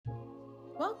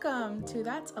Welcome to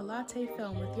That's a Latte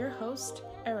Film with your host,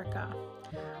 Erica.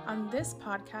 On this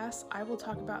podcast, I will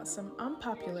talk about some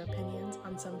unpopular opinions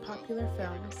on some popular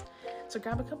films. So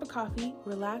grab a cup of coffee,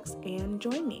 relax, and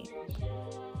join me.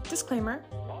 Disclaimer,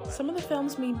 some of the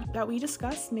films that we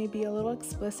discuss may be a little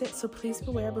explicit, so please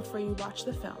beware before you watch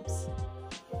the films.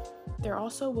 There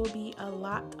also will be a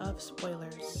lot of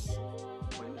spoilers.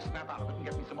 Will you snap out of it and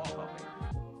get me some more coffee?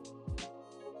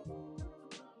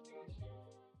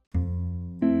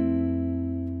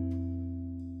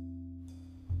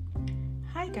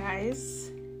 Hi guys.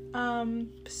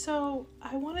 So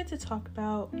I wanted to talk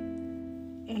about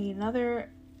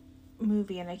another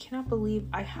movie, and I cannot believe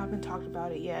I haven't talked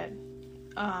about it yet.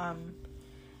 I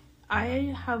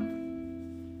have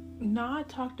not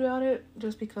talked about it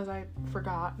just because I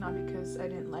forgot, not because I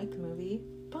didn't like the movie,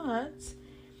 but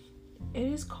it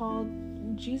is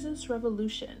called Jesus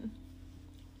Revolution.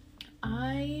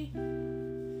 I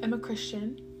am a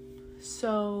Christian,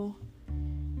 so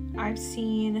I've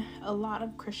seen a lot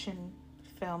of Christian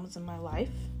films in my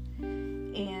life,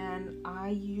 and I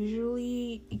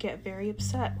usually get very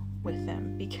upset with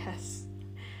them because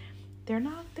they're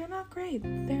not great.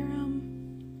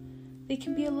 They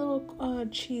can be a little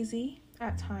cheesy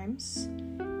at times,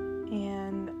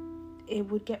 and it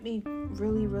would get me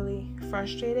really, really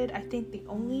frustrated. I think the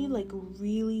only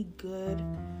really good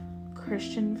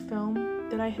Christian film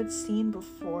that I had seen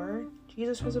before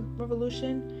Jesus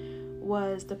Revolution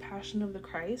was The Passion of the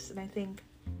Christ, and I think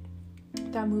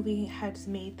that movie has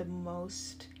made the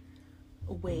most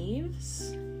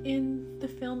waves in the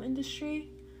film industry,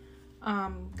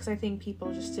 because I think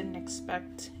people just didn't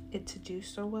expect it to do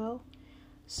so well.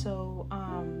 So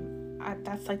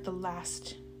that's like the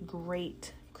last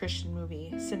great Christian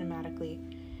movie cinematically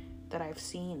that I've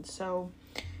seen. So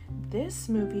this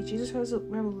movie, Jesus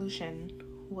Revolution,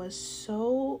 was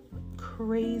so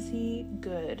crazy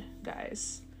good,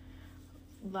 guys.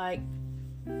 Like,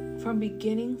 from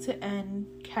beginning to end,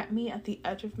 kept me at the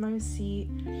edge of my seat,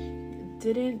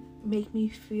 didn't make me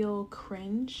feel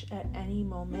cringe at any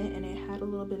moment, and it had a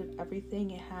little bit of everything.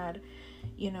 It had,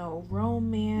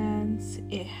 romance,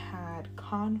 it had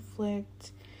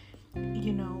conflict,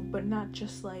 but not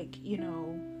just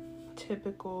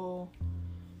typical,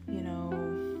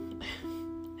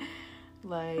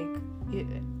 like,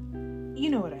 you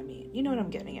know what I mean, you know what I'm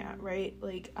getting at, right?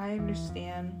 Like, I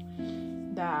understand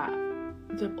that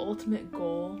the ultimate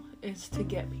goal is to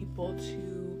get people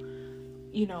to,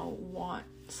 want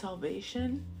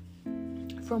salvation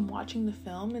from watching the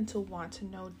film and to want to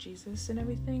know Jesus and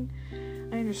everything.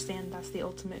 I understand that's the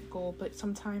ultimate goal, but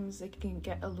sometimes it can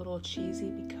get a little cheesy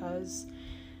because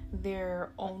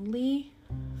they're only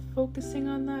focusing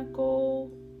on that goal,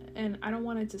 and I don't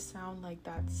want it to sound like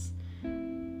that's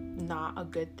not a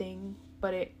good thing,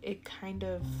 but it kind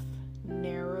of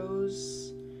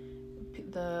narrows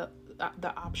the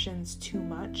options too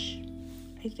much,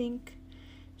 I think.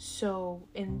 So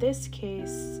in this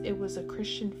case, it was a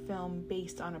Christian film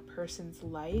based on a person's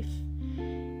life,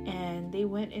 and they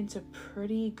went into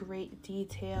pretty great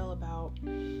detail about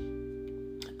let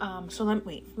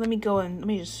me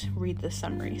just read the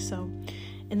summary. So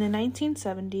in the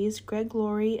 1970s, Greg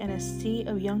Laurie and a sea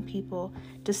of young people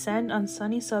descend on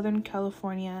sunny Southern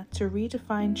California to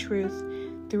redefine truth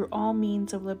through all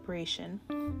means of liberation.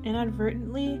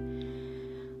 Inadvertently,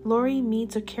 Laurie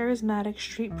meets a charismatic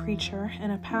street preacher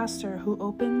and a pastor who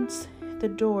opens the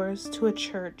doors to a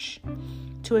church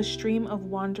to a stream of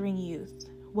wandering youth.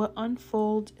 What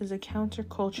unfolds is a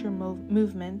counterculture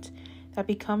movement that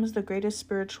becomes the greatest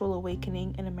spiritual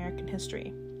awakening in American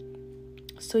history.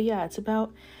 So yeah, it's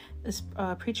about this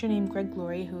preacher named Greg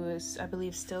Laurie, who is, I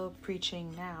believe, still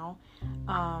preaching now,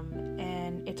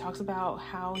 and it talks about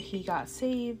how he got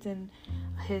saved and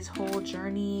his whole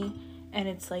journey. And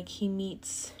it's like he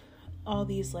meets all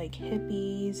these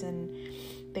hippies, and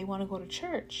they want to go to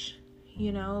church,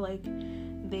 they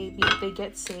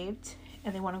get saved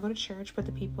and they want to go to church, but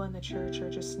the people in the church are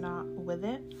just not with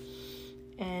it,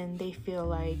 and they feel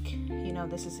like,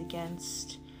 this is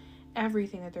against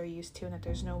everything that they're used to, and that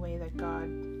there's no way that God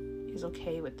is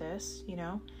okay with this,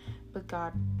 but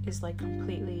God is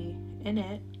completely in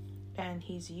it, and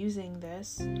he's using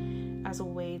this as a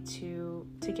way to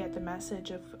get the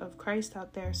message of Christ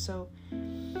out there. So,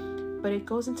 but it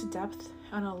goes into depth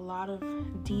on a lot of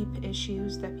deep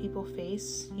issues that people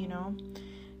face,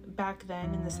 back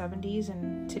then in the 70s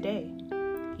and today,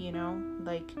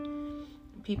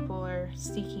 people are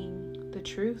seeking the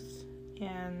truth,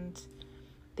 and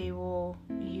they will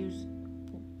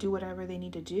do whatever they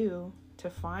need to do to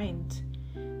find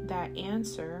that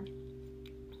answer.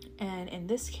 And in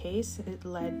this case, it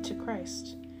led to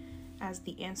Christ. as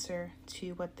the answer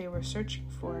to what they were searching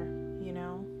for, you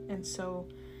know? And so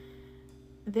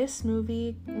this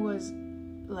movie was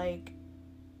like,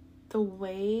 the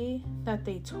way that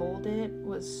they told it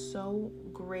was so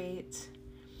great.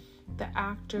 The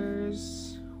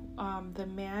actors, the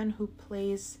man who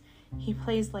plays a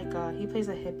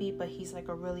hippie, but he's like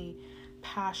a really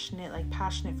passionate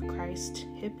for Christ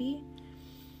hippie.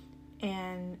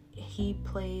 And he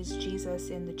plays Jesus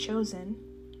in The Chosen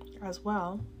as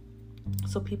well.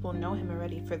 So people know him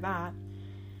already for that.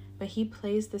 But he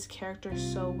plays this character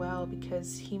so well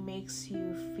because he makes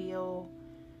you feel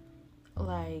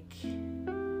like,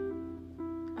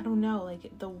 I don't know,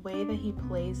 like the way that he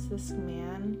plays this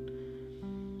man,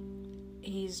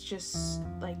 he's just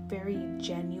like very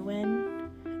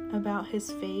genuine about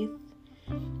his faith,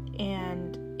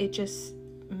 and it just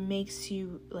makes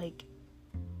you like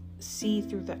see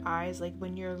through the eyes, like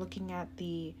when you're looking at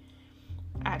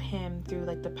him through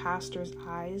like the pastor's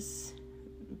eyes,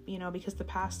 you know, because the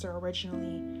pastor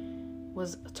originally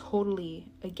was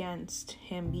totally against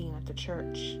him being at the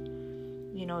church,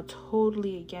 you know,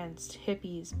 totally against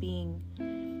hippies being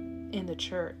in the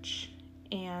church.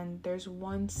 And there's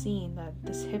one scene that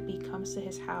this hippie comes to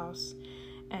his house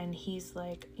and he's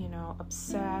like, you know,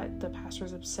 upset. The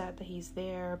pastor's upset that he's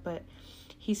there, but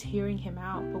he's hearing him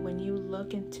out. But when you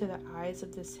look into the eyes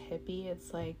of this hippie,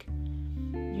 it's like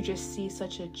you just see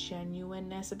such a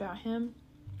genuineness about him,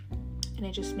 and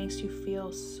it just makes you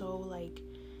feel so like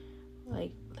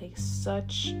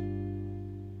such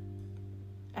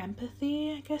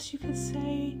empathy, I guess you could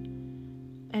say,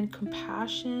 and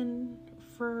compassion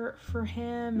for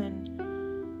him.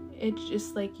 And it's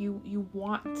just like you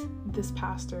want this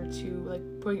pastor to like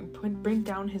bring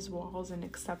down his walls and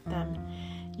accept them,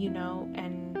 you know.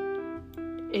 And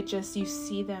it just, you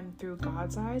see them through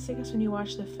God's eyes, I guess, when you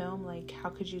watch the film. Like, how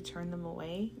could you turn them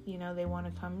away? You know, they want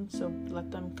to come, so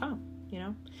let them come, you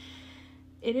know.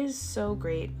 It is so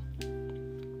great.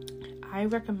 I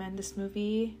recommend this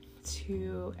movie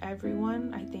to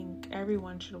everyone. I think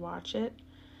everyone should watch it.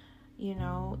 You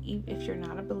know, if you're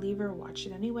not a believer, watch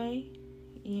it anyway.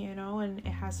 You know, and it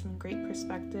has some great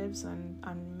perspectives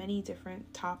on many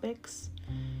different topics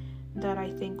that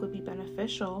I think would be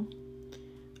beneficial.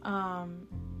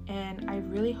 And I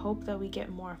really hope that we get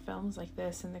more films like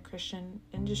this in the Christian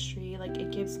industry. Like,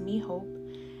 it gives me hope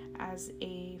as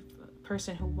a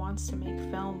person who wants to make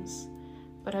films,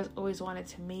 but has always wanted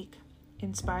to make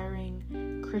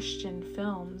inspiring Christian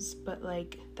films, but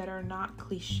like that are not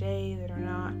cliche, that are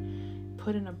not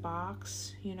put in a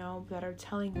box, you know, that are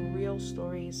telling real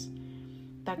stories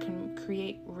that can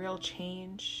create real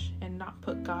change, and not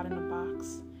put God in a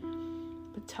box,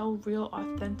 but tell real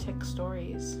authentic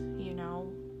stories, you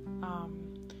know.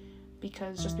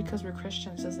 Because just because we're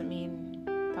Christians doesn't mean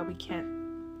that we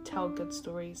can't tell good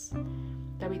stories,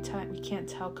 that we can't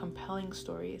tell compelling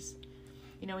stories.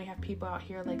 You know, we have people out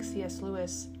here like C.S.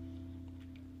 Lewis,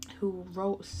 who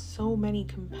wrote so many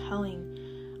compelling,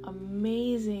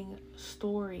 amazing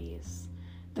stories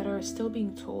that are still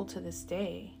being told to this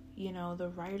day. You know, the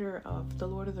writer of The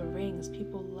Lord of the Rings,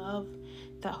 people love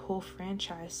that whole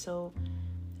franchise. So,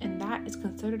 and that is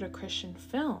considered a Christian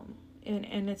film,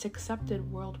 and it's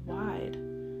accepted worldwide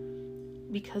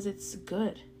because it's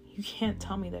good. You can't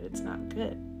tell me that it's not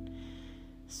good.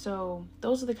 So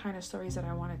those are the kind of stories that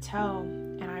I want to tell.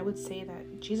 And I would say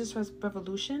that Jesus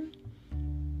Revolution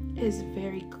is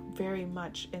very, very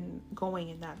much going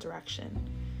in that direction.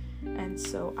 And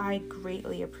so I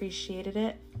greatly appreciated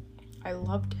it. I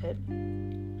loved it.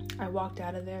 I walked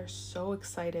out of there so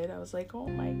excited. I was like, oh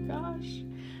my gosh,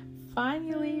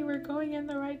 finally we're going in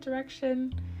the right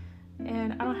direction.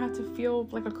 And I don't have to feel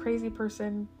like a crazy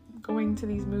person going to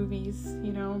these movies,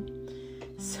 you know.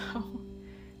 So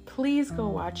please go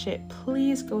watch it.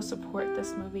 Please go support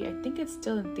this movie. I think it's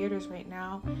still in theaters right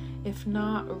now. If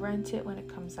not, rent it when it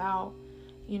comes out.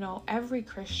 You know, every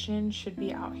Christian should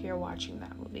be out here watching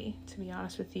that movie, to be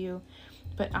honest with you.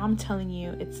 But I'm telling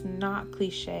you, it's not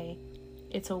cliche.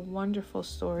 It's a wonderful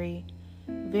story.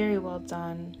 Very well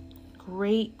done.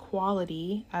 Great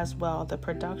quality as well. The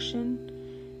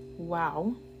production,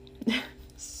 wow.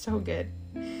 So good.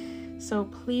 So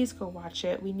please go watch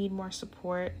it. We need more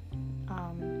support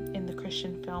in the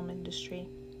Christian film industry.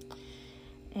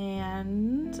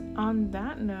 And on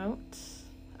that note,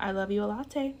 I love you a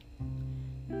latte.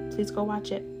 Please go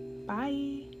watch it.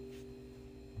 Bye.